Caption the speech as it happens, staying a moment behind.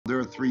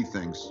three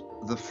things.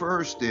 The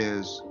first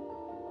is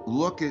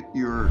look at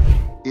your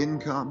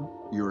income,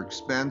 your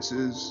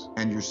expenses,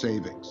 and your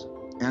savings,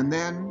 and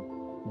then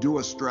do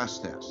a stress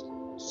test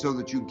so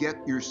that you get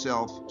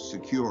yourself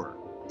secure.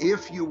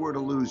 If you were to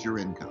lose your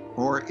income,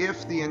 or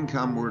if the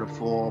income were to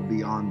fall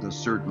beyond a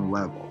certain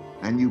level,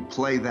 and you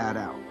play that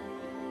out,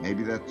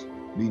 maybe that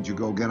means you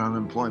go get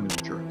unemployment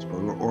insurance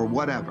or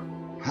whatever.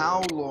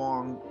 How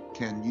long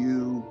can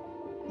you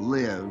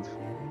live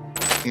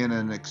in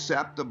an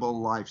acceptable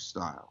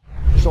lifestyle?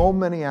 So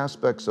many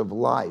aspects of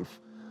life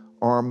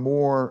are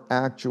more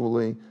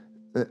actually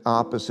the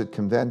opposite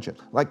convention.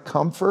 Like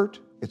comfort,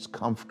 it's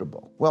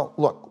comfortable. Well,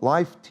 look,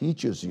 life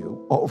teaches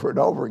you over and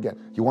over again.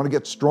 You want to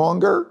get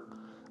stronger?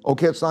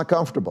 Okay, it's not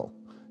comfortable.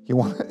 You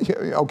want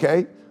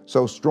okay?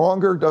 So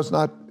stronger does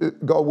not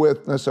go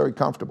with necessarily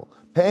comfortable.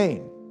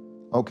 Pain,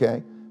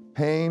 okay?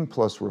 Pain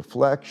plus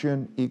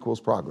reflection equals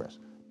progress.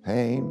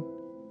 Pain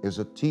is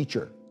a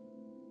teacher.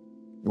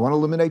 You want to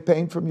eliminate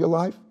pain from your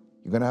life?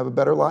 You're going to have a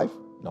better life?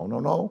 No, no,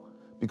 no,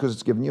 because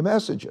it's giving you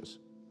messages,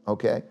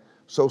 okay?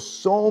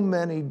 So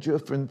many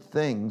different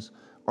things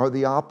are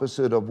the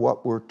opposite of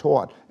what we're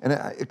taught. And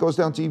it goes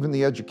down to even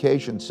the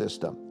education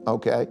system,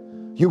 okay?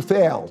 You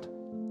failed.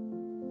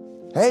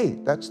 Hey,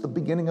 that's the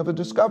beginning of a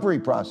discovery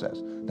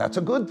process. That's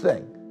a good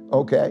thing,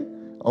 okay?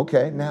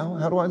 Okay, now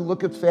how do I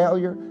look at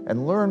failure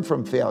and learn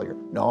from failure?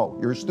 No,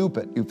 you're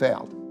stupid, you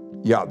failed.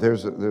 Yeah,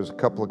 there's a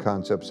couple of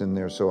concepts in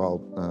there,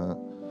 so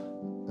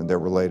and they're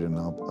related,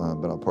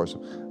 but I'll parse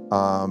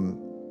them.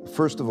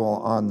 First of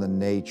all, on the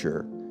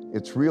nature,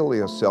 it's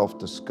really a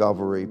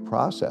self-discovery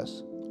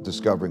process.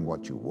 Discovering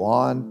what you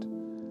want,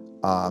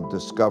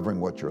 discovering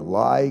what you're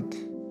like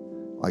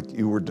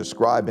you were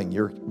describing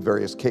your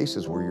various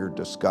cases where you're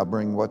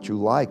discovering what you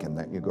like, and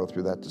then you go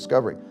through that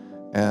discovery.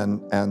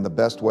 And the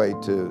best way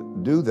to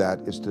do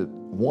that is to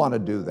want to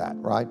do that,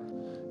 right?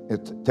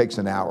 It takes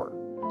an hour,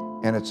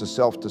 and it's a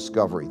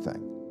self-discovery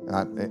thing.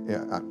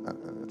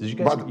 Did you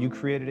guys, you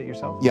created it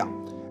yourself? Yeah,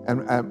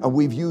 and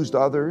we've used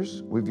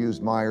others. We've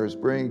used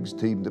Myers-Briggs,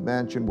 Team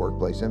Dimension,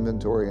 Workplace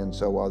Inventory, and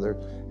so other,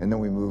 and then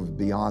we moved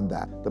beyond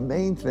that. The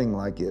main thing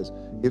is,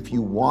 if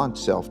you want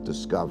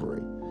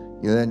self-discovery,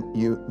 then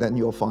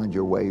you'll find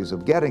your ways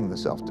of getting the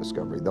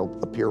self-discovery. They'll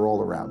appear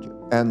all around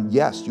you. And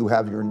yes, you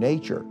have your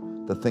nature,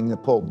 the thing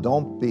that pulled.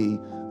 Don't be,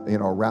 a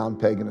round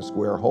peg in a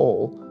square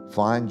hole.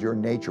 Find your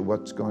nature,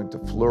 what's going to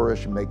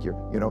flourish and make your,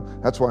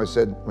 that's why I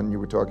said when you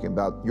were talking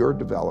about your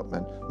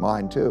development,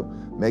 mine too,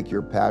 make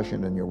your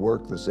passion and your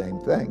work the same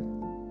thing.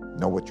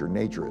 Know what your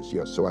nature is.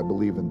 Yes, so I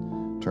believe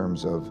in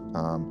terms of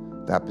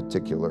that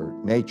particular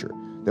nature.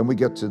 Then we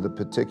get to the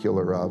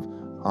particular of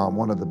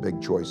one of the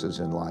big choices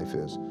in life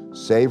is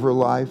savor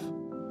life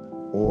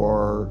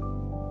or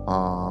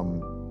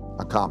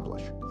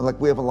accomplish. Like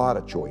we have a lot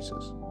of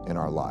choices in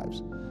our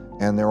lives,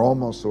 and they're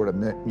almost sort of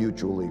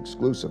mutually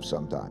exclusive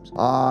sometimes.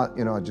 I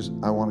want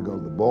to go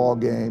to the ball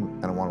game,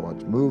 and I want to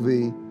watch a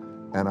movie,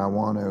 and I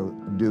want to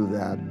do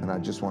that, and I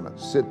just want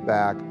to sit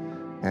back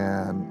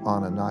and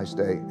on a nice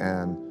day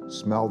and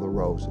smell the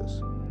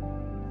roses.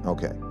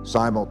 Okay,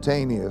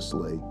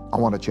 simultaneously, I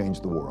want to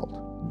change the world,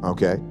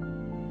 okay?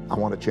 I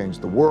want to change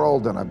the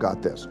world, and I've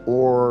got this.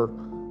 Or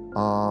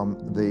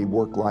the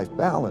work-life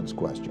balance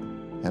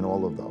question, and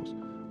all of those.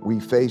 We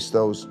face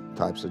those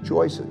types of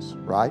choices,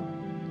 right?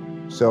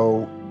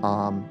 So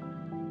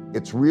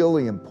it's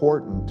really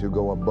important to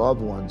go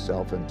above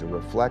oneself and to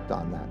reflect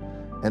on that.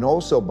 And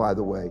also, by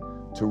the way,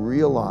 to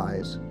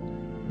realize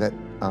that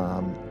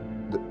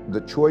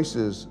the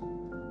choices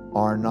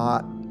are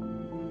not,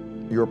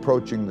 you're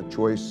approaching the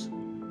choice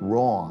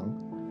wrong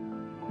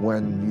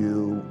when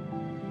you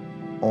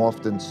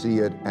often see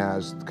it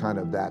as kind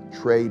of that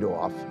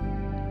trade-off,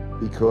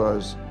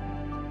 because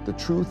the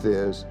truth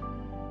is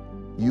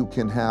you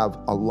can have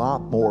a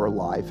lot more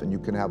life and you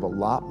can have a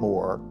lot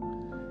more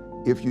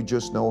if you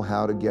just know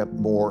how to get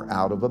more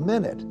out of a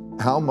minute.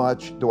 How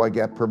much do I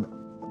get per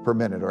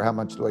minute, or how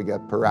much do I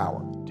get per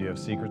hour? Do you have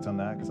secrets on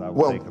that? Because I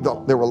will take them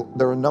all.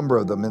 There are a number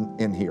of them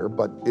in here,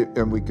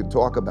 and we could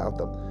talk about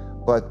them.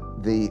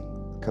 But the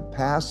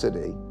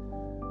capacity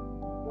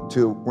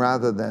to,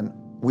 rather than,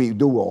 we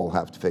do all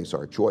have to face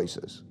our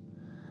choices,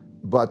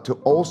 but to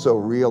also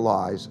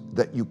realize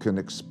that you can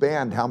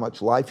expand how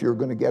much life you're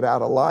going to get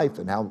out of life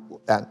and how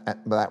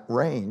at that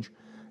range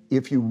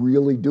if you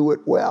really do it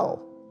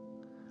well.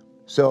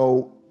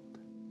 So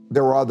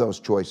there are those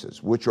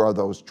choices. Which are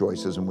those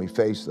choices? And we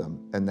face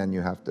them, and then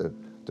you have to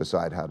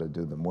decide how to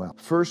do them well.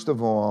 First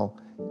of all,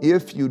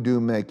 if you do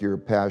make your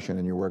passion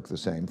and your work the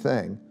same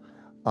thing,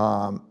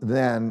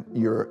 then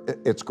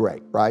it's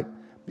great, right?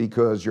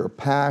 Because your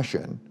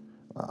passion,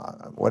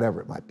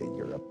 whatever it might be,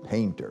 you're a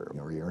painter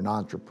or you're an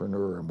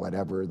entrepreneur and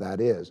whatever that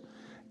is,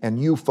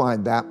 and you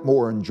find that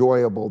more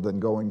enjoyable than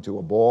going to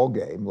a ball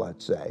game,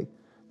 let's say,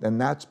 then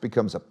that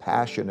becomes a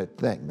passionate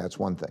thing. That's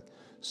one thing.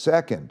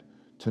 Second,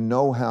 to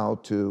know how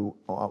to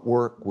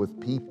work with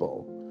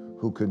people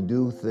who can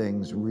do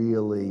things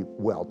really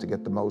well, to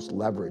get the most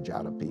leverage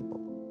out of people,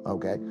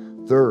 okay?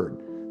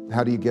 Third,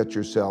 how do you get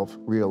yourself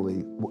really,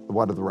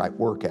 what are the right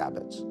work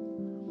habits?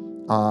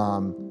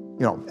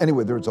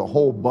 anyway, there's a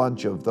whole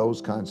bunch of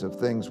those kinds of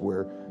things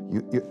where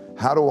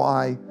how do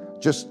I,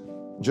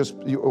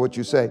 what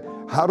you say,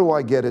 how do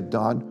I get it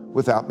done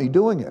without me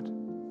doing it?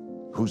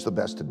 Who's the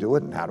best to do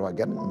it, and how do I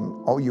get it?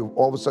 And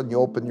all of a sudden you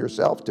open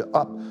yourself to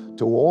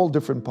all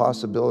different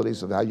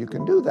possibilities of how you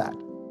can do that,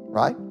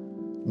 right?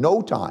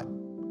 No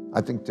time.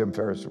 I think Tim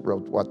Ferriss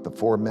wrote, what, the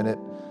 4-minute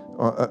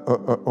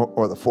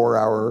or the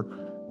 4-hour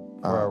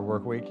 4-hour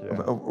work week?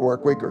 Yeah.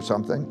 Work week or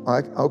something.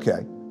 Like,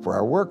 okay,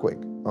 4-hour work week,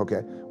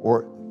 okay.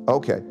 Or,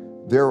 okay,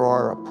 there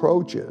are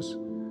approaches,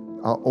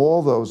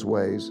 all those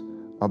ways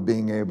of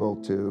being able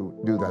to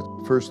do that.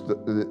 First,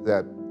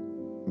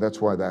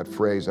 that's why that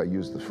phrase, I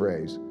use the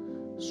phrase,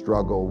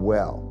 struggle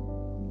well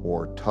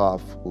or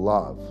tough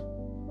love,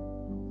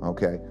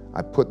 okay?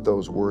 I put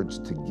those words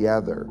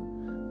together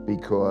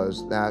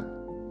because that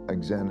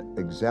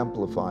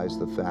exemplifies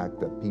the fact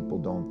that people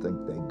don't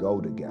think they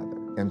go together.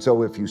 And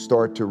so if you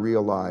start to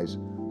realize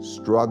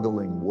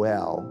struggling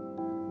well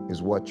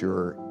is what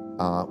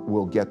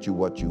will get you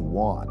what you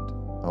want,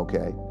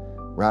 okay?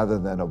 Rather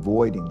than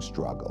avoiding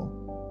struggle,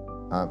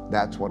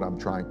 that's what I'm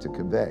trying to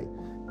convey.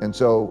 And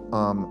so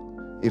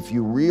if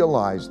you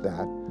realize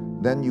that,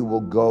 then you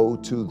will go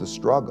to the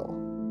struggle.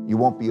 You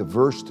won't be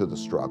averse to the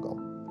struggle.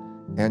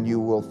 And you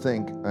will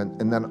think,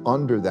 and then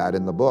under that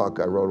in the book,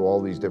 I wrote all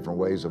these different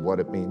ways of what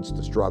it means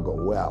to struggle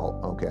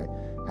well, okay?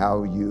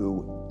 How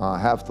you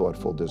have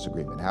thoughtful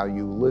disagreement, how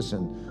you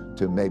listen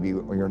to maybe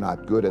you're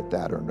not good at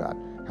that or not,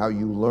 how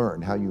you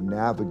learn, how you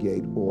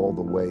navigate all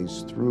the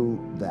ways through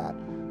that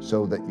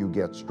so that you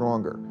get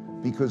stronger.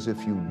 Because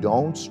if you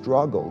don't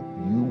struggle,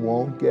 you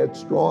won't get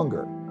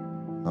stronger,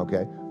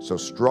 okay? So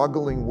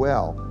struggling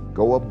well,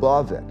 go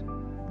above it,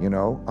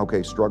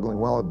 Okay, struggling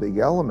well, a big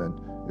element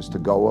is to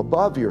go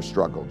above your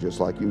struggle, just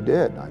like you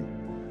did.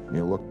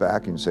 You look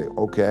back and say,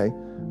 okay,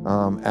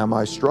 am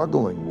I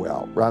struggling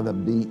well, rather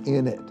than be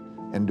in it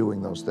and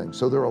doing those things.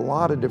 So there are a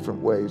lot of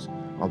different ways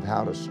of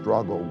how to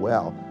struggle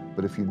well,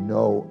 but if you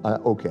know,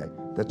 okay,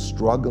 that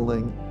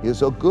struggling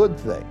is a good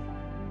thing.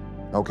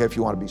 Okay, if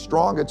you want to be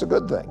strong, it's a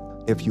good thing.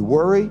 If you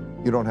worry,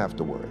 you don't have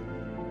to worry.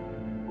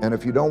 And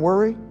if you don't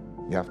worry,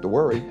 you have to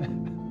worry,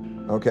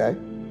 okay?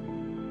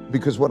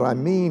 Because what I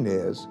mean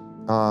is,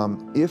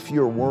 if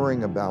you're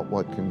worrying about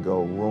what can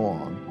go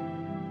wrong,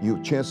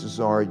 chances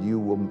are you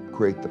will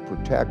create the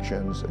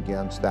protections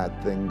against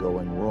that thing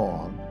going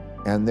wrong,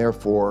 and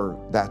therefore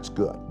that's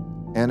good.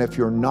 And if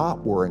you're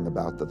not worrying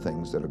about the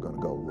things that are going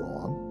to go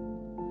wrong,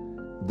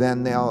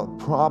 then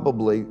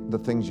probably the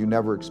things you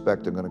never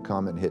expect are going to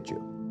come and hit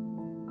you,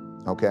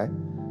 okay?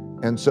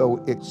 And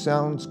so it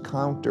sounds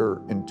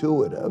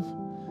counterintuitive.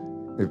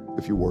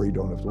 If you worry, you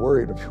don't have to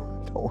worry. And if you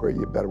don't worry,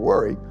 you better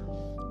worry.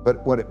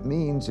 But what it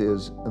means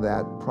is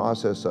that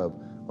process of,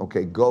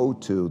 okay, go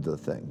to the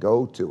thing,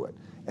 go to it,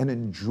 and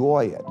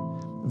enjoy it.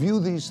 View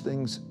these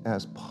things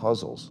as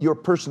puzzles. Your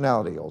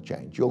personality will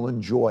change. You'll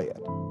enjoy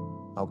it,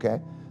 okay?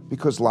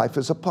 Because life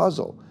is a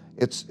puzzle.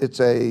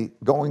 It's a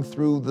going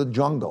through the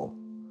jungle,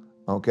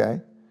 okay?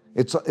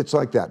 It's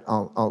like that.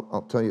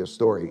 I'll tell you a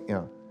story.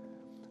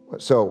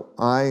 So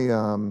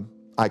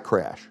I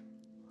crash,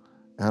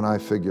 and I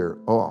figure,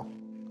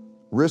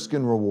 risk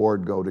and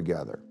reward go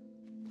together.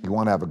 You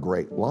want to have a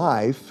great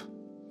life,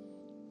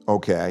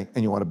 okay,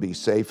 and you want to be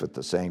safe at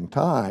the same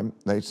time.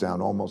 They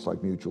sound almost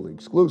like mutually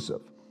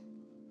exclusive,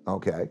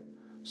 okay?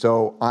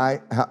 So I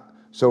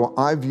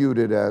viewed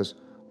it as,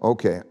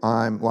 okay,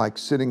 I'm like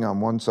sitting on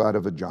one side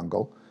of a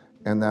jungle,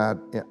 and that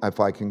if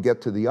I can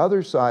get to the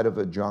other side of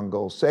a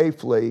jungle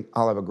safely,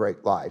 I'll have a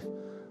great life.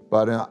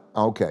 But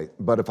okay,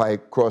 but if I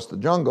cross the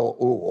jungle,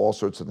 all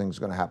sorts of things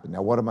are going to happen.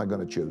 Now, what am I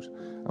going to choose?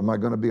 Am I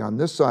going to be on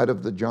this side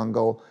of the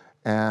jungle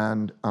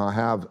and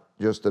have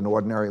just an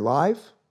ordinary life?